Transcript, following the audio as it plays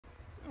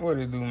What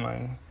it do,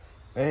 man?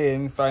 They had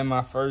me fight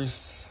my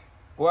first.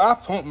 Well, I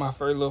pumped my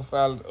first little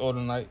fight the other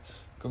night.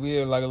 Cause we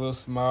had like a little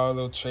small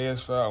little trash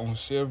fight on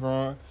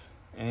Chevron.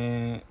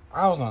 And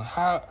I was on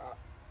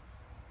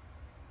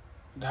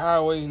the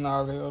highway and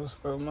all that other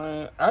stuff,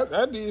 man.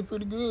 I did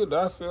pretty good.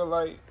 I feel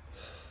like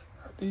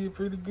I did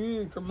pretty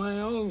good. Cause man,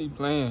 I don't be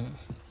playing.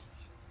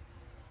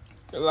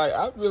 Cause like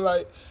I feel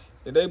like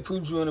if they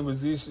put you in a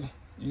position,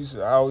 you should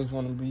always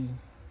want to be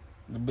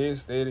the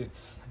best at it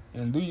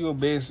and do your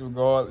best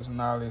regardless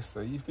and all that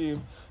stuff. You feel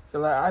me?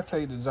 Cause like I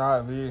take the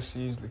job very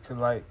seriously. Cause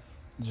like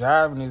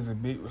driving is a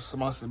big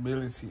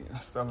responsibility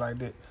and stuff like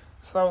that.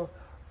 So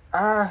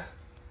I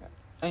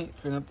ain't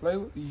finna play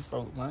with these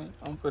folks, man.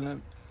 I'm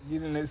finna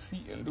get in that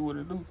seat and do what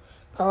it do.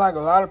 Cause like a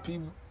lot of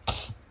people,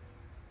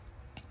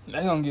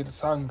 they gonna get to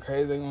talking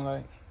crazy. They gonna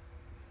like,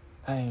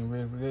 I ain't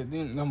ready for that.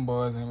 Them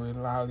boys ain't ready to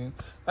lie.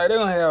 Like they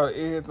gonna have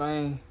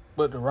everything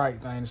but the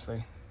right thing to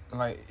say.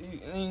 Like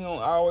it ain't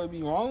gonna always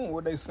be wrong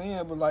what they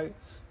saying, but like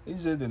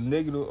it's just a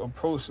negative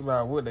approach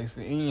about what they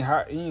say. It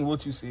ain't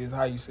what you say, it's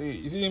how you say it.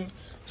 You feel me?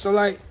 So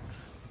like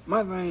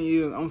my thing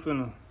is I'm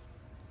finna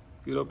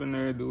get up in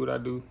there and do what I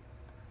do.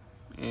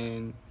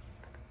 And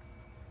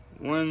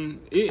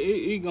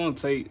it gonna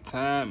take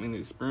time and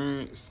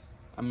experience.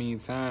 I mean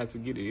time to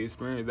get the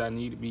experience I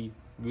need to be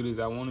good as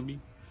I wanna be.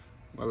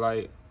 But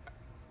like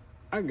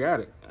I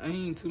got it. I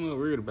ain't too much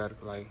worried about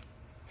it. Like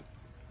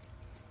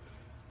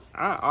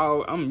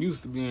I'm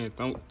used to being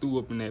threw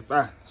up in that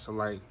fire. So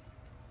like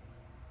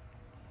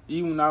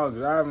even when I was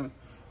driving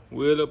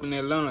way up in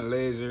Atlanta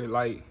last year,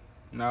 like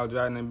when I was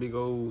driving that big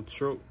old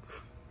truck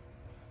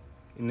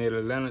in that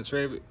Atlanta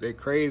traffic, that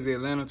crazy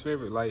Atlanta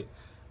traffic, like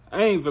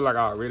I ain't feel like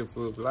I was ready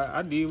for it, but like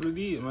I did what it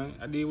did, man.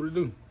 I did what it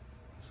do.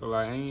 So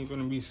like I ain't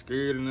finna be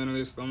scared or none of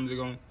this stuff. I'm just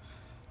gonna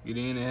get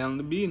in and handle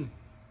the business.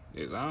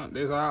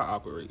 That's how I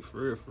operate,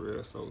 for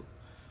real. So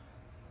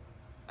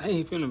I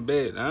ain't finna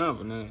back down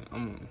for nothing.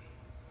 I'm gonna,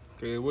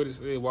 okay, what it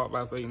said, walk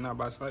by faith, not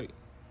by sight.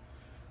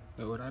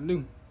 That's what I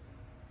do.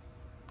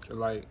 Cause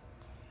like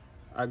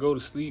I go to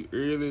sleep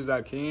early as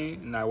I can,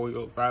 and I wake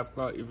up 5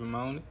 o'clock every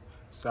morning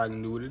so I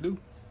can do what it do.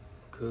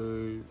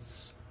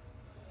 Cause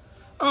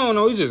I don't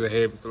know, it's just a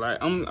habit. Like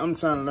I'm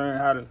trying to learn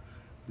how to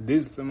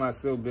discipline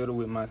myself better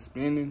with my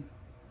spending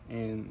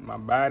and my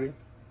body,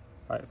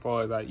 like as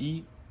far as I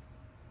eat.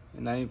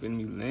 And I ain't finna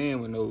be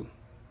laying with no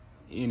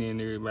any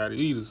and everybody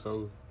either.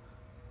 So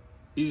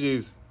it's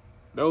just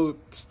those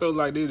stuff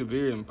like this are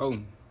very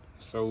important.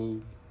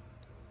 So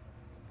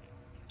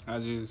I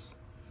just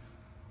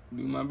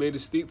do my best to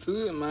stick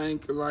to it, man.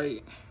 Cause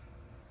like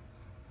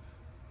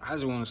I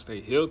just want to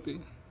stay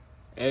healthy,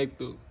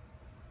 active,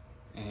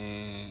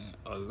 and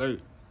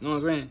alert. You know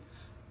what I'm saying?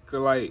 Cause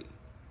like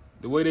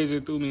the way they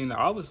just threw me in the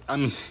office, I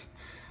mean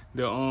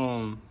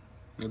the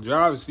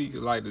driver's seat,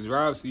 like the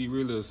driver's seat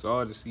really a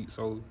sergeant seat,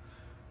 so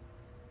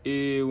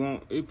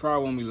it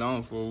probably won't be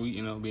long for a week,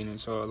 you know, being in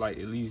charge, like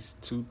at least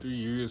 2-3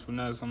 years from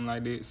now, something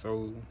like that.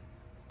 So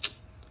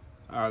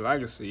all I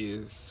can say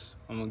is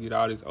I'm gonna get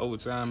all this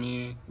overtime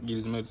in, get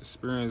as much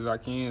experience as I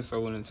can,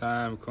 so when the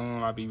time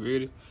comes, I'll be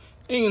ready.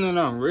 Ain't nothing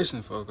I'm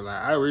rushing for, cause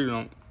like I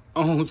don't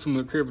want too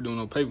much care for doing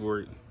no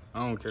paperwork. I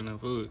don't care nothing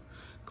for it.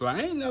 Cause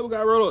I ain't never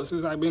got rolled up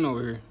since I been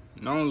over here.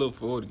 And I don't look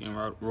forward to getting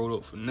rolled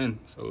up for nothing.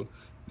 So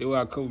that's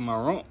why I cover my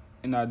rump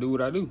and I do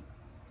what I do.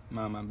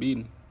 Mind my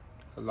beating.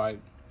 Cause like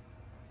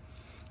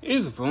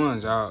it's a fun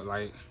job,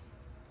 like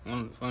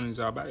one of the funnest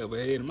jobs I ever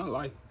had in my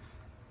life.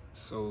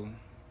 So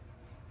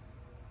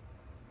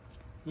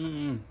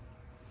it's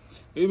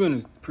been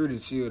a pretty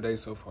chill day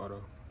so far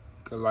though.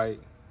 Cause like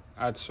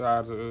I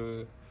tried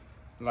to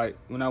like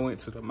when I went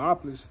to the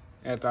Mopolis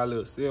after I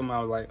left Selma, I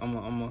was like,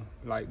 I'm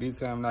like this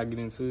time when I get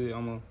into it,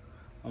 I'm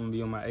gonna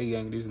be on my A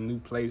game. This is a new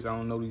place. I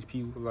don't know these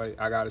people. Like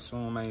I gotta show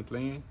them I ain't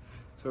playing.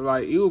 So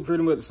like it was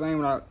pretty much the same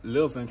when I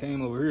left and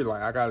came over here.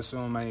 Like I gotta show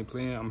them I ain't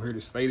playing. I'm here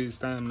to stay this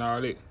time and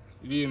all that.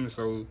 You feel me?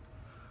 So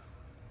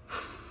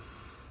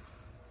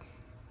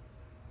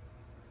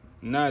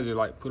now I just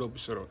like put up a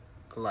shut up.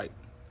 Cause like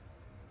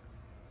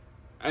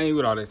I ain't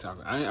with all that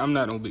talking. I'm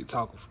not no big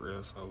talker for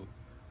real. So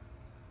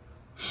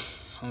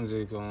I'm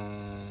just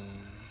gonna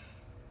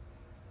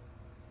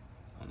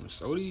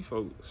show these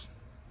folks.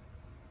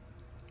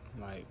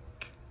 Like,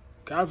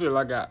 I feel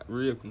like I got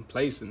real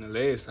complacent the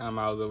last time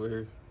I was over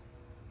here.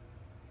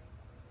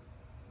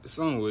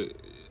 Something with,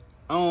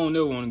 I don't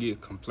never want to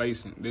get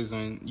complacent. That's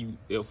when you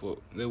F up.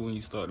 That's when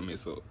you start to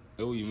mess up.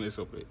 That's when you mess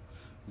up at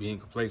being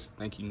complacent.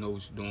 Think you know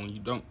what you're doing, you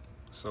don't.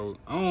 So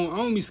I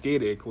don't be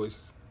scared of that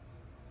question.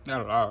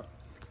 Not at all.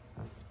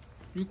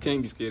 You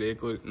can't be scared of that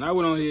question. And I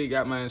went on here and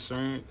got my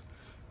insurance.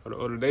 For the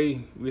other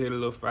day, we had a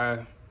little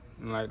fire.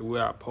 And like the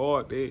way I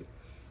parked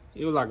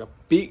it was like a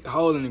big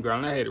hole in the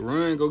ground. I had to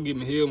run, go get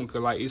my helmet,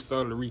 because like it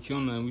started to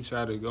rekindle and we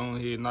tried to go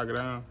ahead and knock it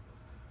down.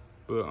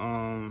 But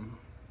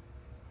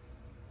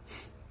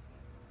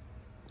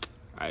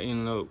I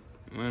ended up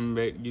running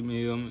back to get my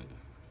helmet.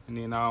 And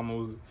then I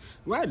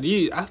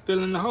fell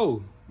in the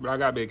hole, but I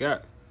got back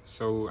out.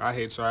 So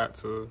I tried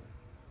to,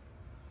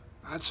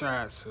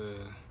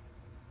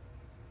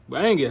 but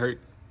I didn't get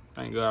hurt.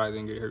 thank God I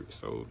didn't get hurt.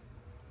 So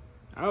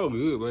I was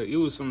good, but it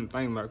was something to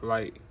think about.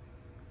 Like,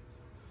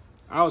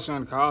 I was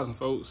trying to call some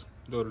folks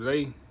the other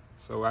day,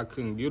 so I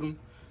couldn't get them.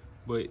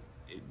 But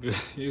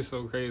it's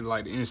okay.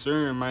 Like, the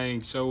insurance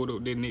man showed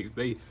up the next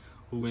day,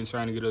 who been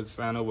trying to get us to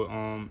sign up with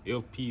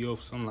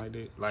FPF, something like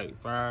that, like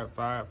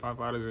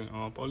firefighters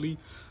and police.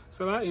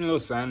 So I ended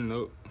up signing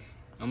up.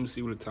 I'm gonna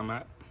see what it's talking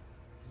about,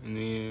 and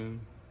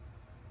then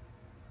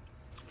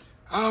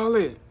all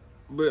that.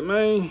 But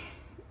man,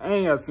 I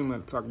ain't got too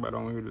much to talk about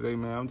on here today,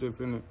 man. I'm just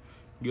finna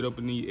get up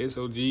in these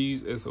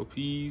SOGs,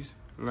 SOPs,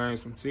 learn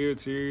some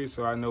territory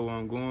so I know where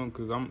I'm going,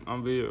 because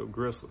I'm very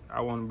aggressive.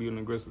 I want to be an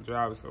aggressive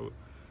driver, so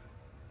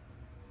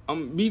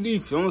I'm be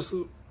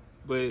defensive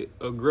but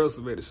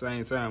aggressive at the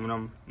same time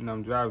when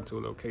I'm driving to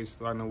a location,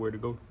 so I know where to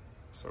go.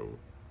 So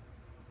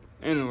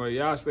anyway,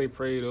 y'all stay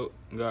prayed up.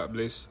 God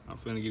bless. I'm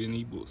finna get in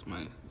these books,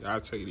 man.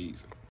 Y'all take it easy.